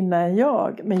vackrare kvinna än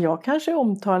jag. Men jag kanske är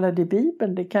omtalad i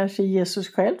Bibeln. Det kanske är Jesus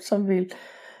själv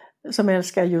som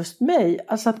älskar just mig.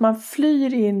 Alltså att man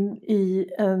flyr in i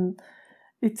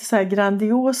lite så här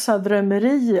grandiosa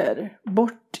drömmerier.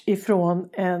 Bort ifrån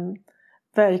en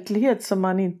verklighet som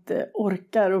man inte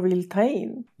orkar och vill ta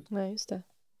in. Nej, just det.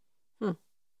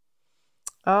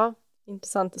 Ja,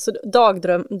 intressant. Så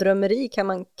dagdrömmeri kan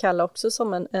man kalla också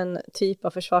som en typ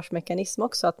av försvarsmekanism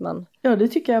också, att man... Ja, det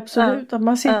tycker jag absolut. Att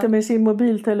man sitter med sin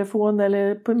mobiltelefon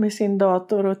eller med sin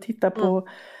dator och tittar på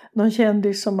någon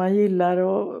kändis som man gillar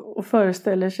och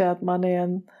föreställer sig att man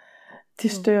är till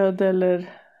stöd eller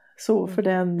så för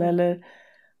den, eller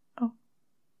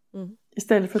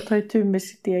istället för att ta itu med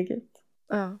sitt eget.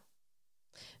 Ja.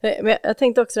 Men jag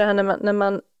tänkte också det här när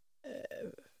man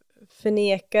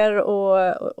förnekar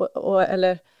och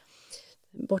eller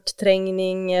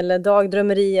bortträngning eller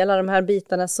dagdrömmeri, alla de här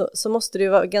bitarna, så måste det ju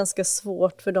vara ganska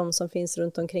svårt för de som finns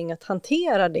runt omkring att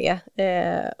hantera det.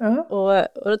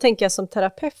 Och då tänker jag som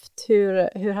terapeut,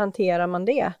 hur hanterar man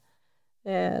det?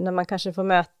 När man kanske får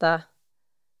möta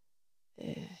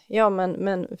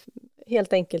men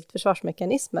helt enkelt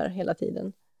försvarsmekanismer hela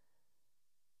tiden.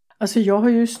 Alltså jag har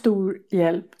ju stor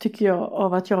hjälp, tycker jag,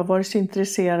 av att jag har varit så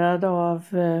intresserad av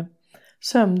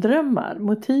sömndrömmar,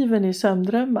 motiven i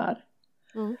sömndrömmar.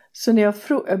 Så när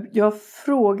jag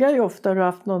frågar ju ofta, har du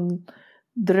haft någon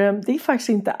dröm? Det är faktiskt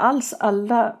inte alls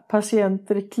alla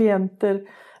patienter, klienter,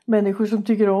 människor som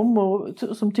tycker om och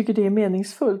som tycker det är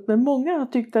meningsfullt. Men många har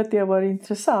tyckt att det har varit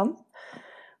intressant.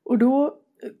 Och då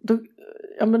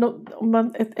ja, men om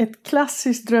man, ett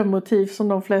klassiskt drömmotiv som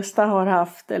de flesta har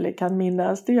haft eller kan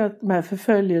minnas, det är de här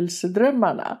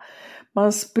förföljelsedrömmarna.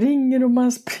 Man springer och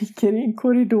man springer i en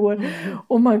korridor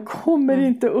och man kommer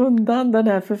inte undan den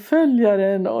här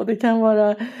förföljaren. Och det kan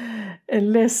vara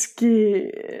en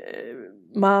läskig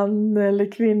man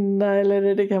eller kvinna,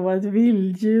 eller det kan vara ett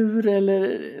vilddjur eller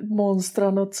ett monster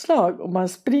av något slag. Och man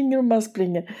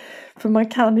springer, för man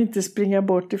kan inte springa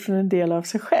bort ifrån en del av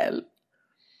sig själv.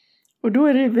 Och då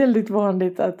är det väldigt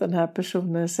vanligt att den här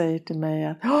personen säger till mig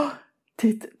att det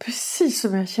är precis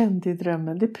som jag kände i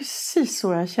drömmen. Det är precis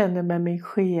så jag känner med min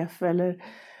chef eller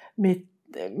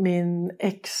min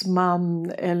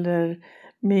exman eller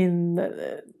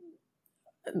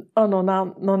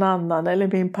någon annan eller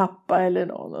min pappa eller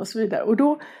någon och så vidare. Och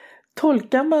då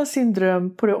tolkar man sin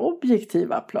dröm på det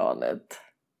objektiva planet.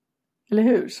 Eller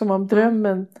hur? Som om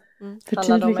drömmen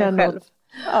förtydligar något.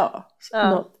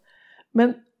 Något.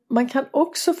 Men man kan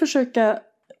också försöka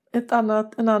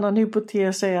en annan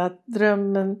hypotes är att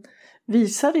drömmen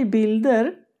visar i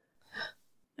bilder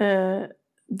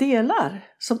delar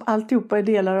som alltihopa är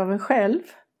delar av en själv.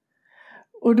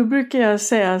 Och då brukar jag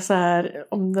säga så här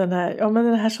om den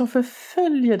här som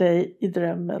förföljer dig i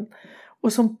drömmen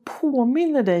och som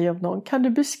påminner dig om någon. Kan du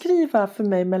beskriva för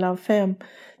mig mellan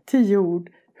 5-10 ord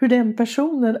hur den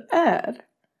personen är?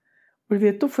 Och du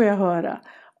vet, då får jag höra.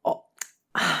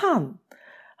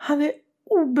 Han är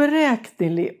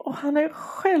oberäknelig och han är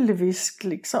självisk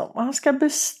liksom. Och han ska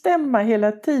bestämma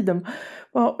hela tiden.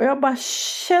 Och jag bara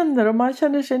känner, och man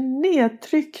känner sig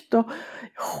nedtryckt och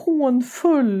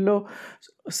hånfull. Och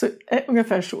så,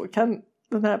 ungefär så kan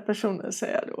den här personen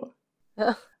säga då.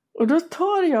 Ja. Och då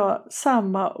tar jag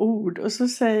samma ord och så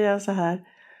säger jag så här.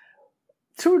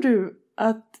 Tror du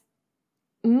att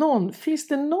finns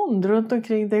det någon runt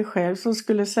omkring dig själv som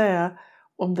skulle säga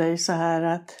om dig så här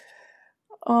att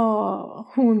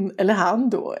hon eller han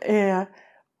då är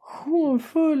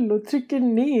hånfull och trycker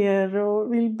ner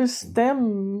och vill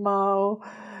bestämma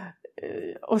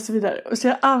och så vidare. Och så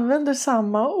jag använder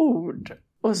samma ord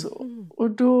och så.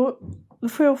 Och då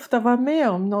får jag ofta vara med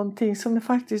om någonting som är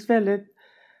faktiskt väldigt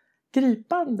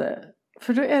gripande.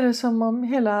 För då är det som om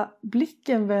hela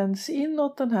blicken vänds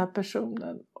inåt den här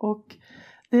personen. Och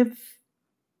jag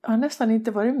har nästan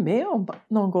inte varit med om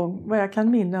någon gång, vad jag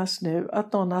kan minnas nu,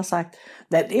 att någon har sagt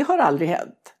nej, det har aldrig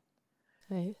hänt.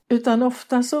 Nej. Utan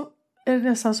ofta så är det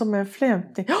nästan som en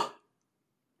flämtning.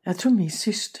 Jag tror min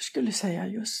syster skulle säga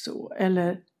just så.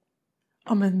 Eller,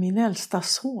 men min äldsta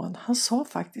son, han sa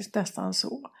faktiskt nästan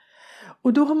så.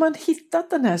 Och då har man hittat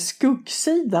den här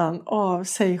skuggsidan av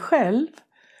sig själv.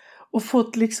 Och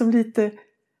fått liksom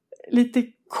lite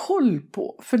koll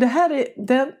på. För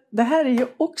det här är ju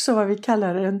också vad vi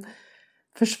kallar en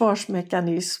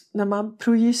försvarsmekanism. När man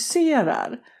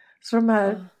projicerar. Så de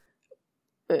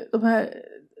här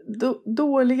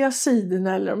dåliga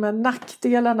sidorna eller de här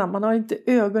nackdelarna. Man har inte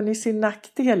ögon i sin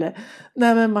nackdel.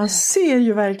 Nej, men man ser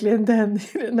ju verkligen den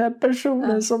här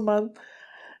personen som man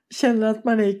känner att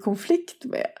man är i konflikt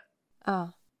med.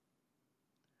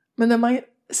 Men när man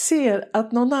ser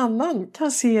att någon annan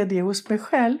kan se det hos mig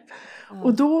själv.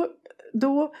 Och då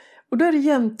är det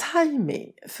igen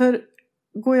timing. För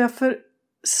går jag för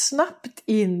snabbt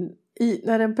in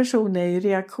när en person är i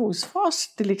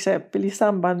reaktionsfas, till exempel i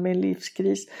samband med en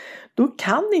livskris, då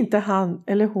kan inte han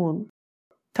eller hon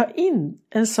ta in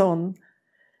en sån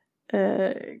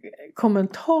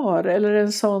kommentar eller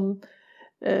en sån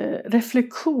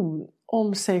reflektion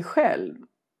om sig själv.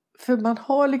 För man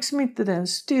har liksom inte den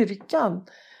styrkan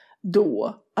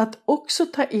då att också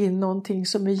ta in någonting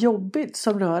som är jobbigt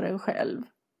som rör en själv.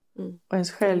 Och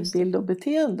ens självbild och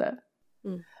beteende.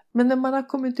 Men när man har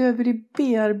kommit över i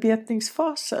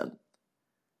bearbetningsfasen,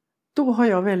 då har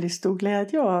jag väldigt stor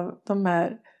glädje av de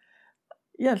här,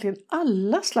 egentligen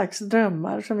alla slags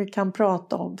drömmar som vi kan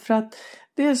prata om. För att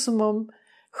det är som om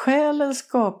själen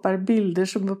skapar bilder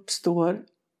som uppstår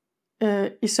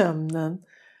i sömnen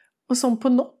och som på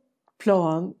något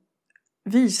plan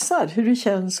visar hur det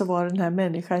känns att vara den här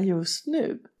människan just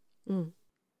nu.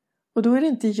 Och då är det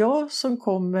inte jag som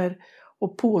kommer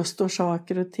och påstår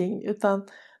saker och ting, utan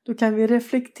då kan vi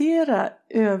reflektera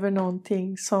över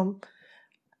någonting som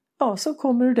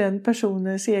kommer ur den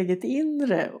personens eget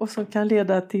inre och som kan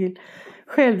leda till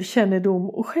självkännedom.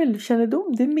 Och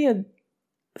självkännedom, det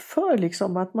medför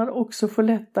liksom att man också får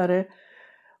lättare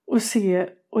att se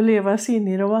och leva sig in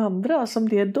i de andra som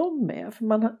det de är. För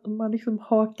man liksom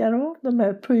hakar av de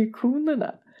här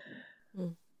projektionerna.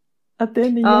 Att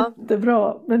den är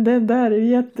jättebra, men den där är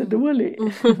jättedålig.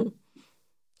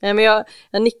 Nej, men jag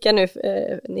nickar nu,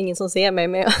 ingen som ser mig,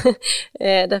 men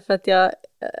därför att jag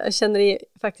känner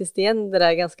faktiskt igen det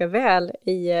där ganska väl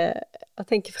jag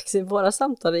tänker faktiskt i våra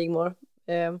samtal, Rigmor,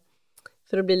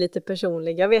 för att bli lite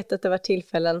personlig. Jag vet att det var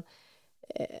tillfällen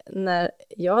när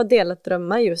jag har delat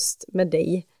drömmar just med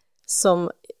dig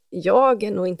som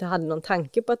jag nog inte hade någon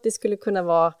tanke på att det skulle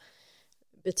kunna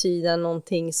betyda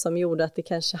någonting som gjorde att det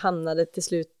kanske hamnade till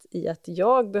slut i att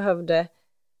jag behövde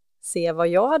se vad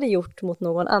jag hade gjort mot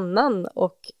någon annan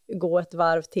och gå ett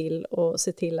varv till och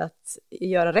se till att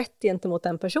göra rätt gentemot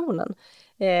den personen.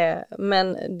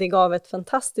 Men det gav ett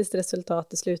fantastiskt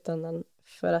resultat i slutändan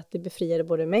för att det befriade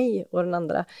både mig och den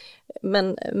andra.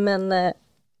 Men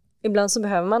ibland så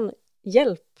behöver man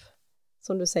hjälp,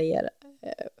 som du säger,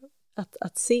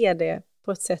 att se det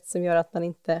på ett sätt som gör att man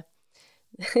inte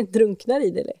drunknar i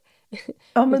det.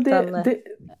 Ja, men det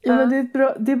är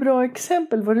ett bra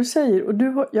exempel vad du säger. Och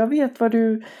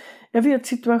jag vet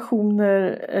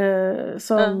situationer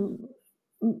som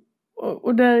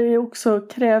och där det också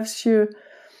krävs ju,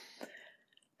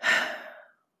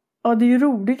 ja, det är ju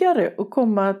roligare att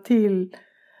komma till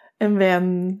en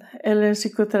vän eller en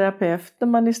psykoterapeut när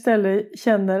man istället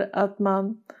känner att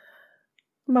man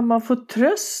får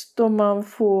tröst och man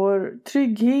får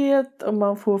trygghet och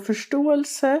man får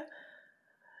förståelse.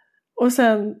 Och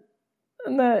sen,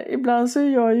 ibland så är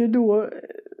jag ju då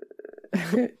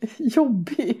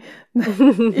jobbig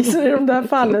i de där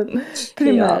fallen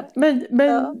primärt. Ja.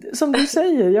 Men som du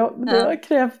säger, det har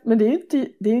krävt, men det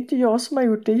är inte jag som har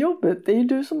gjort det jobbet. Det är ju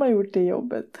du som har gjort det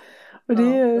jobbet. Och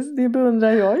det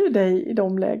beundrar jag ju dig i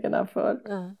de lägena för.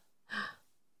 Ja.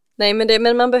 Nej,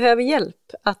 men man behöver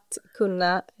hjälp att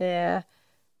kunna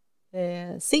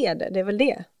se det. Det är väl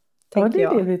det, tänker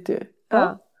jag. Ja, det är det, vet du.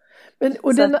 Ja. Men,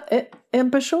 och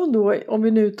en person då, om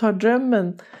vi nu tar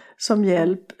drömmen som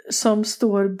hjälp, som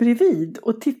står bredvid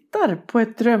och tittar på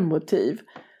ett drömmotiv.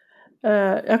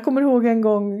 Jag kommer ihåg en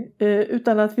gång,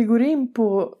 utan att vi går in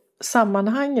på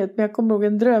sammanhanget, men jag kommer ihåg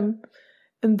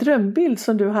en drömbild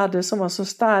som du hade som var så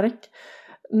stark.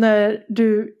 När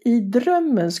du i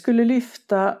drömmen skulle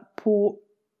lyfta på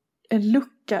en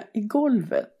lucka i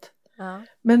golvet. Ja.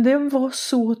 Men den var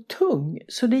så tung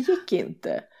så det gick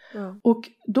inte. Ja. Och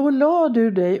då la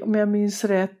du dig, om jag minns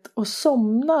rätt, och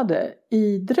somnade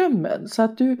i drömmen. Så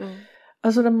att du,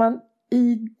 alltså när man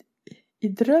i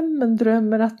drömmen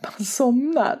drömmer att man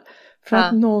somnar för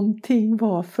att någonting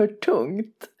var för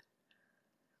tungt.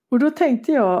 Och då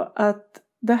tänkte jag att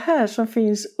det här som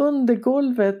finns under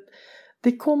golvet,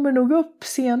 det kommer nog upp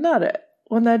senare.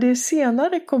 Och när det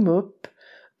senare kom upp,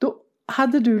 då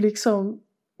hade du liksom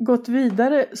gått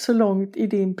vidare så långt i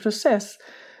din process.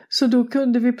 Så då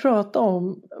kunde vi prata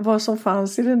om vad som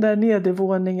fanns i den där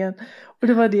nedervåningen. Och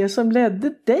det var det som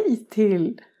ledde dig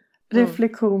till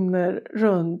reflektioner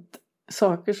runt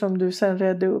saker som du sen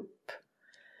redde upp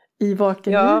i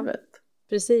vakenlivet. Ja,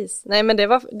 precis. Nej, men det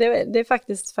är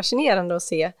faktiskt fascinerande att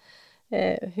se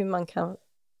hur man kan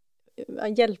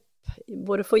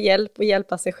både få hjälp och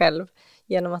hjälpa sig själv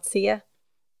genom att se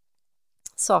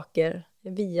saker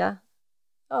via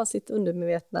sitt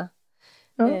undermedvetna,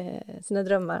 sina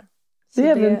drömmar. Så det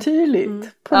är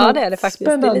äventyrligt på något det är det faktiskt.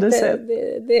 Spännande sätt.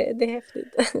 Det är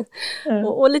häftigt.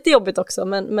 och lite jobbigt också,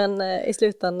 men i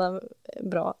slutändan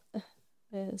bra.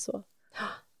 Så.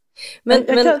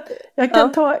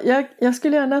 Jag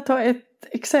skulle gärna ta ett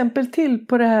exempel till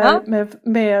på det här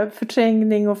med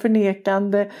förträngning och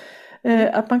förnekande.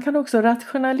 Att man kan också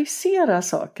rationalisera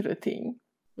saker och ting.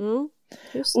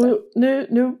 Just det. Och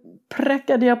nu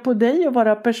präckade jag på dig att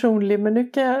vara personlig, men nu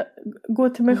kan jag gå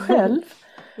till mig själv.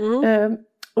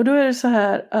 Och då är det så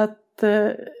här att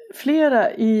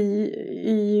flera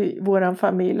i våran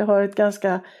familj har ett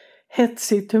ganska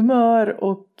hetsigt humör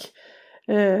och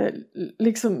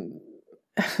liksom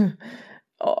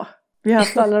vi har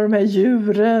haft alla de här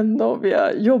djuren och vi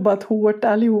har jobbat hårt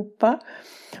allihopa.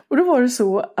 Och då var det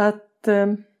så att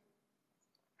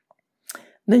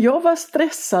när jag var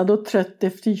stressad och trött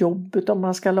efter jobbet, om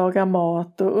man ska laga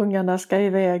mat och ungarna ska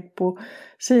iväg på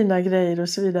sina grejer och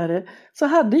så vidare, så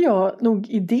hade jag nog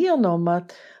idén om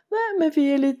att men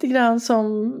vi är lite grann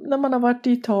som när man har varit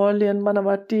i Italien, man har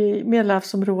varit i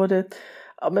Medelhavsområdet.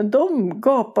 Ja, men de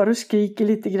gapar och skriker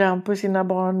lite grann på sina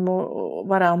barn och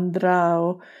varandra,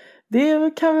 och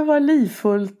det kan väl vara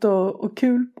livfullt och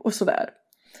kul och sådär.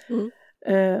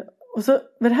 Och så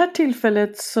vid det här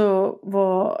tillfället så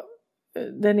var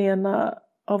den ena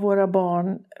av våra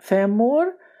barn 5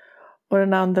 år och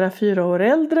den andra 4 år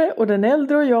äldre, och den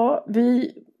äldre och jag,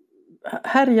 vi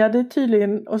härjade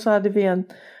tydligen, och så hade vi en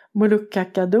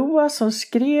molukkakadoa som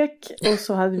skrek och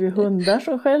så hade vi hundar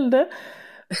som skällde.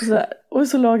 Och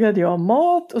så lagade jag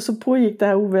mat och så pågick det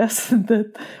här oväsendet.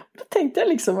 Då tänkte jag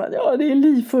liksom att det är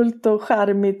livfullt och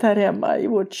charmigt här hemma i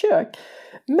vårt kök.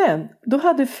 Men då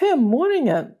hade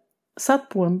 5-åringen satt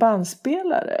på en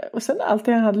bandspelare. Och sen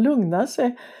alltid han hade lugnat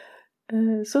sig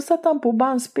så satt han på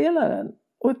bandspelaren.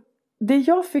 Och det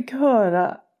jag fick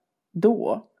höra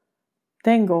då,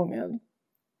 den gången,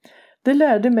 det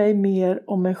lärde mig mer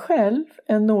om mig själv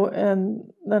än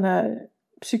den här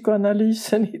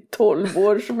psykoanalysen i 12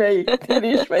 år som jag gick till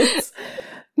i Schweiz.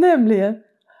 Nämligen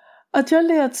att jag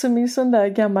lät som i sån där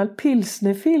gammal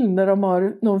pilsnerfilm när de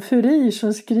har någon furir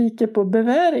som skriker på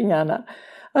beväringarna.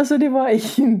 Alltså det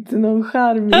var inte någon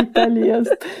charmig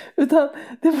italienskt, utan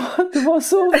det var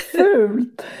så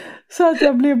fult så att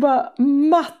jag blev bara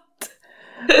matt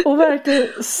och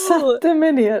verkligen satte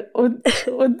mig ner och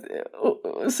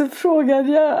så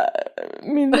frågade jag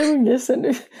min unge sen,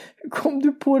 hur kom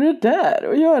du på det där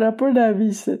och göra på det där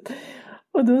viset?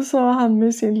 Och då sa han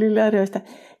med sin lilla röst: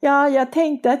 ja, jag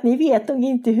tänkte att ni vet nog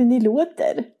inte hur ni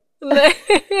låter. Nej,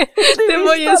 det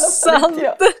var ju sant.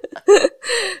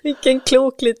 Vilken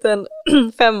klok liten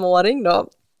 5-åring då.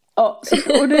 Ja,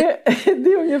 och det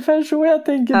är ungefär så jag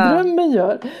tänker drömmen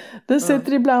gör. Den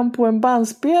sätter ibland på en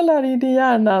bandspelare i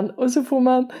hjärnan och så får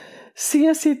man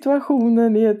se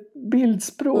situationen i ett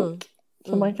bildspråk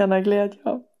som man kan ha glädje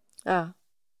av.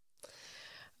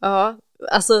 Ja,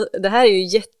 alltså det här är ju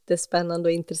jättespännande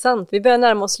och intressant. Vi börjar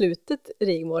närma oss slutet,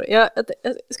 Rigmor. Jag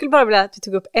skulle bara vilja att vi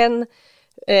tog upp en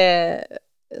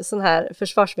sån här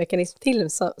försvarsmekanism till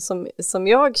som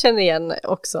jag känner igen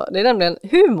också. Det är nämligen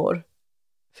humor.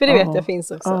 För det vet jag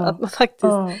finns också. Att man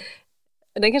faktiskt,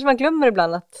 den kanske man glömmer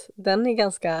ibland att den är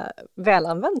ganska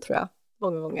välanvänd, tror jag.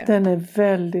 Många gånger. Den är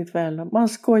väldigt välanvänd. Man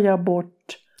skojar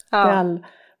bort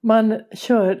man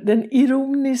kör den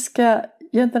ironiska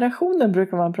generationen,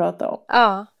 brukar man prata om.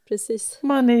 Ja, precis.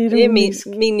 Man är ironisk.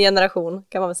 Det är min generation,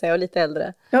 kan man väl säga, och lite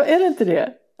äldre. Ja, är det inte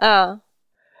det? Ja.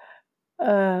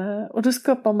 Och då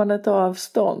skapar man ett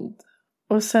avstånd.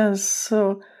 Och sen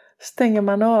så stänger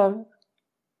man av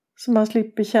så man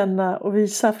slipper känna och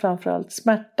visa framförallt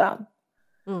smärtan.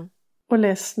 Och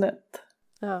ledsnet.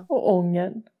 Och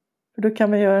ången. För då kan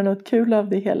man göra något kul av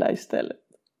det hela istället.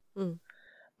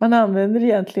 Man använder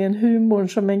egentligen humorn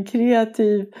som en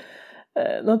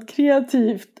något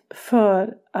kreativt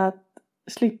för att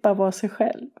slippa vara sig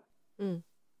själv.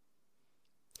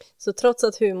 Så trots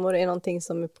att humor är någonting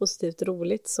som är positivt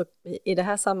roligt, så i det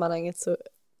här sammanhanget så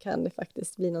kan det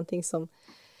faktiskt bli någonting som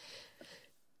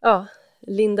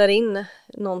lindar in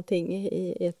någonting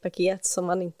i ett paket som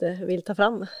man inte vill ta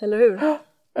fram, eller hur?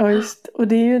 Ja, just. Och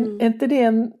det är ju inte det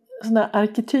en sån här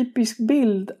arketypisk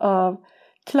bild av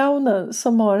clownen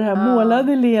som har det här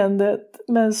målade leendet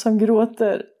men som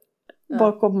gråter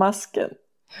bakom masken.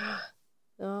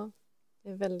 Ja, det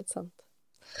är väldigt sant.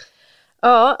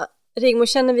 Ja, Rigmor,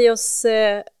 känner vi oss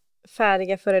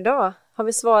färdiga för idag? Har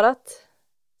vi svarat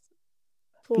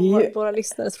på våra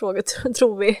lyssnares frågor,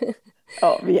 tror vi?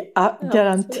 Ja, vi är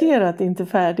garanterat inte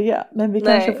färdiga, men vi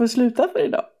kanske får sluta för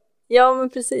idag. Ja, men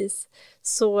precis.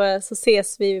 Så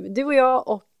ses vi, du och jag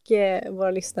och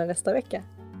våra lyssnare nästa vecka.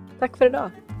 Tack för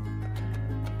idag.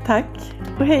 Tack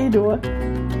och hej då.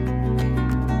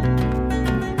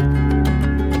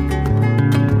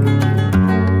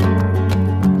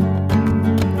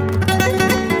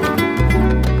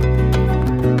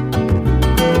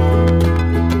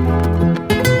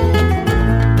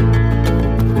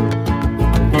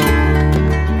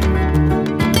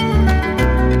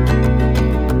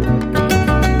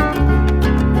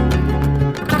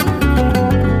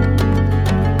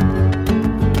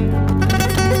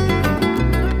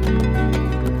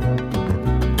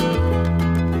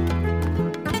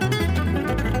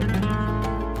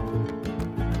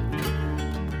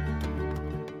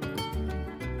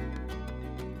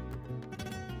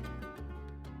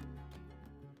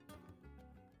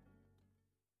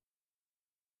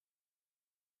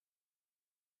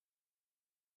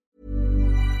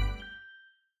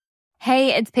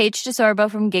 Hey, it's Paige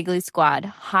DeSorbo from Giggly Squad.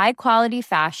 High quality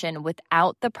fashion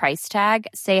without the price tag.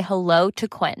 Say hello to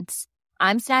Quince.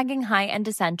 I'm snagging high-end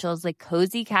essentials like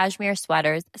cozy cashmere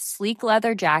sweaters, sleek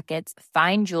leather jackets,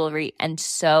 fine jewelry, and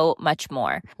so much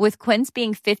more. With Quince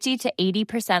being 50 to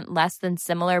 80% less than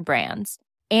similar brands.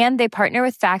 And they partner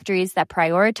with factories that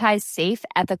prioritize safe,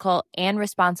 ethical, and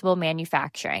responsible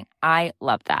manufacturing. I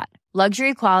love that.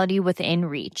 Luxury quality within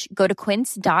reach. Go to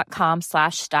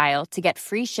quince.com/style to get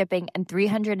free shipping and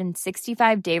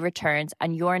 365-day returns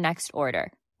on your next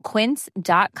order.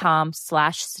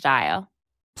 Quince.com/style.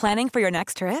 Planning for your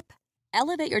next trip?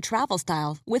 Elevate your travel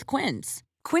style with Quince.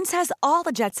 Quince has all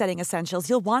the jet-setting essentials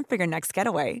you'll want for your next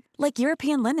getaway, like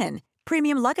European linen,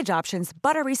 premium luggage options,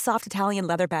 buttery soft Italian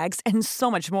leather bags, and so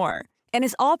much more. And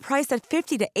is all priced at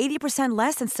 50 to 80%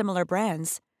 less than similar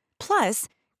brands. Plus,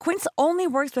 Quince only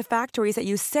works with factories that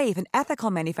use safe and ethical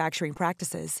manufacturing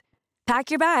practices. Pack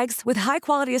your bags with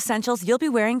high-quality essentials you'll be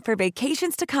wearing for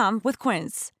vacations to come with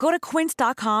Quince. Go to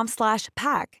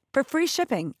quince.com/pack for free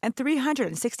shipping and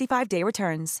 365-day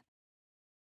returns.